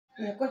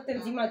Me acuesto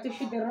encima tuyo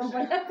y te rompo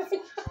la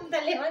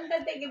pelota.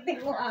 Levántate que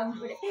tengo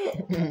hambre.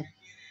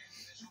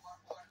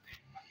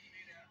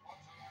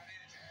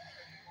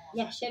 Y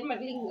ayer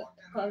Merlín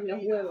con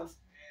los huevos.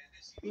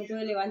 Me tuve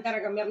que levantar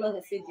a cambiarlos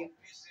de sitio.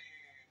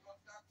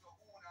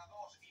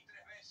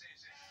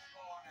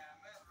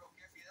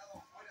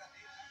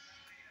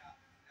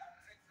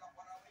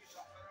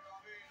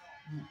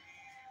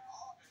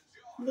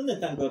 ¿Dónde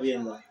están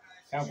corriendo?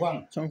 San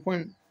Juan. San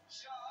Juan.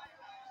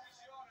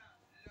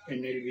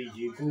 En el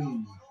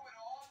Villicum.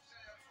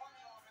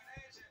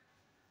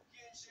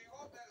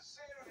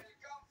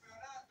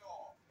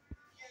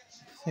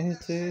 Sí.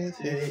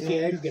 Le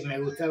decía a él que me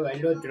gustaba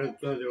el otro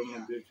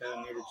autódromo que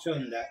usaban, el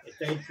Sonda.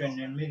 Está hecho en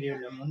el medio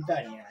de la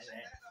montaña.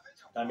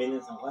 ¿También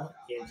en San Juan?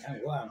 Y en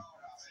San Juan.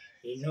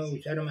 Y no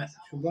usaron más.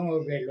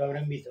 Supongo que lo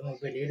habrán visto muy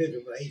peligroso,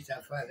 porque ahí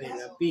zafás de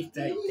la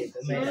pista y te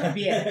comes la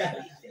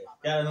piedra.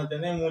 Claro, no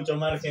tenés mucho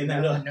margen a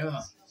No, los... no.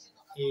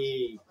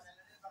 Y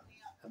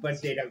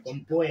aparte era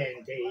con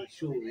puente y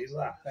sube y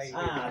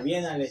baja. Y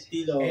bien al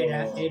estilo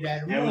era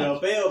hermoso.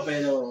 europeo,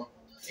 pero...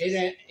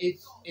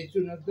 Es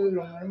un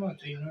autódromo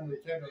hermoso y no lo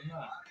usaron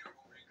más.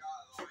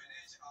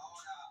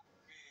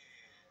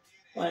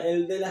 Bueno,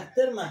 el de las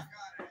termas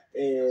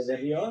de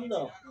Río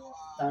Hondo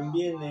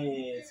también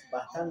es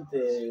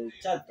bastante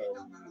chato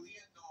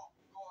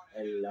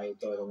el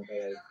autódromo que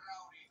hay ahí.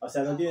 O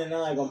sea, no tiene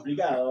nada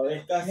complicado,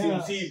 es casi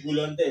un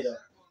círculo entero.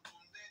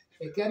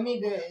 Es que a mí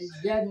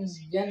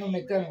ya no me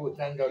están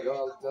gustando los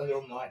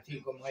autódromos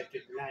así como este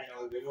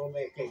plano, que vos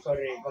ves que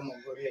corre como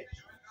corre.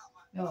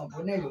 No,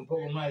 ponerle un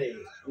poco más de...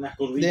 Unas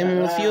curvitas De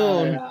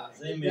emoción. raras,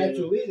 La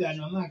subida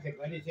nomás, que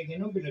parece que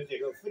no, pero te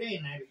lo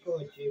frena el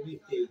coche,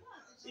 ¿viste?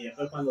 y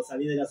después cuando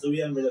salís de la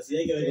subida en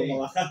velocidad hay que ver cómo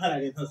bajar para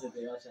que no se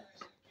te vaya.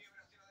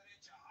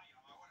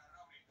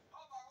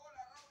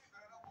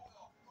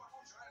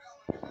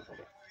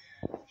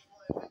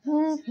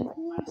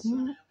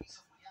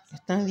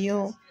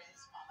 Estadio.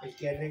 El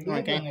que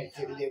arreglaron es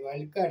el de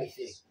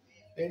Balcarce.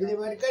 El de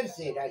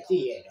Balcarce era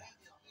así, era.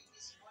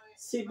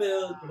 Sí,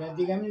 pero...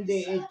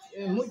 Prácticamente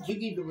es muy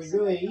chiquito, porque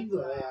yo he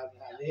ido a ver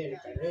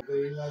carreras,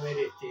 he ido a ver,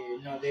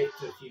 no de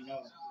esto, sino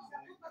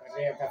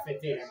carreras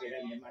cafeteras que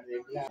eran de Mar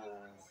del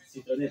Plata.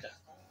 Citroneta.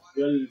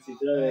 Yo el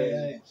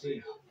Citroën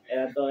Sí.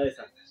 eran todas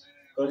esas.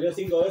 Corrió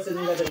 5 veces y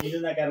nunca terminó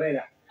una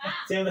carrera.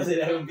 Siempre se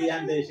le rompía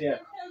antes de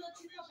llegar.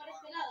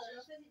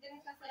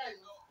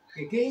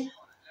 ¿Qué?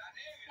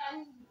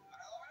 Están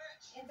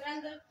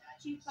entrando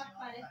chispas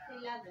para este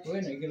lado.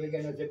 Bueno, hay que ver que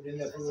no se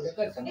prenda fuego la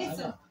casa.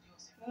 Eso.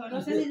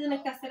 No sé si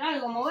tienes que hacer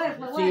algo, mover,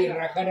 pues Sí, bueno.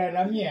 rajar a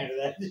la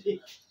mierda.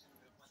 Sí.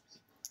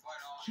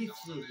 ¿Qué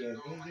sé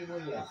yo? ¿Qué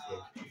voy a hacer?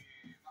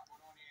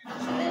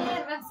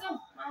 Tenés razón.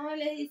 Mamá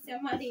le dice a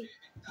Mari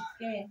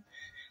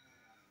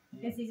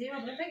que si se iba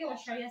a prender que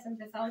vos ya habías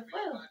empezado el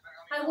fuego.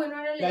 Ah, bueno,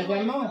 ahora le ¿La digo.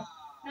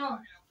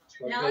 No,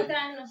 la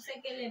otra no sé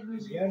qué le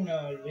yo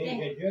no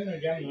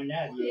llamo a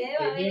nadie. Le debe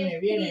Que haber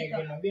viene, escrito.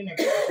 que no viene,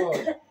 que no.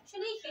 Yo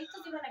le dije,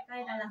 estos iban a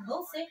caer a las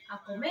 12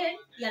 a comer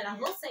y a las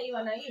 12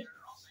 iban a ir.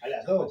 A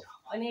las 2.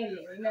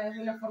 Ponele,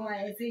 una forma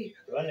de decir.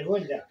 ¿Te van de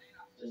vuelta?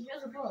 Y yo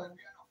supongo.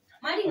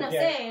 Mari no O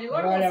sea, sé, el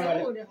gordo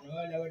seguro. No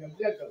va a lavar un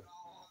plato.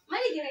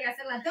 Mari tiene que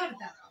hacer la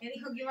torta, que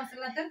dijo que iba a hacer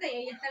la torta y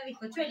ahí está el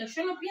bizcochuelo.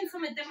 Yo no pienso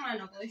meter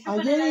mano, porque yo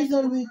Ayer hice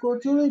el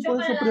bizcochuelo y yo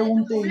por para eso la de tu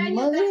pregunté. ¿Y cumpleaños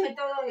madre? traje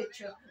todo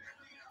hecho.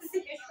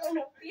 Así que yo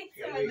no pienso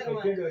El meter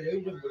mano. bizcochuelo lo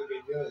hice porque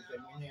yo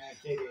terminé de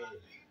hacer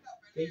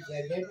 ¿qué hice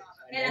ayer?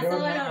 El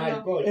asado al horno.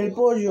 Al pollo. El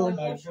pollo.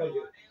 Al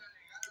pollo.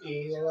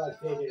 Y va a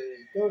hacer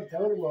el torta,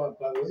 algo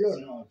apagó el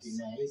horno, si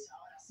no, ¿ves?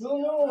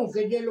 No,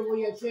 que ya lo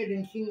voy a hacer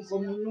en 5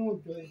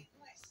 minutos.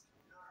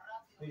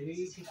 Pero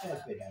 ¿y qué estás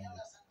esperando?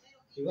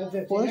 Si vas a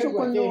hacer Por eso algo,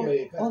 cuando hacelo,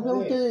 dejá joder.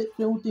 usted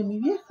pregunté mi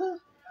vieja,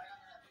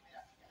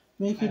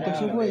 me dijiste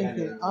se fue y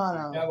dije,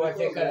 No voy a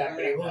hacer cada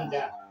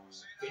pregunta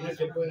que no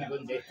se pueden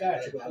contestar,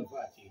 es tan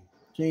fácil.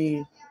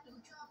 Sí.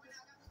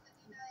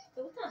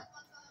 ¿Te gusta?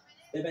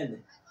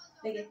 Depende.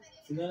 ¿De qué?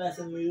 Si no la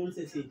hacen muy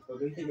dulce, sí.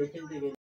 Porque viste que hay gente que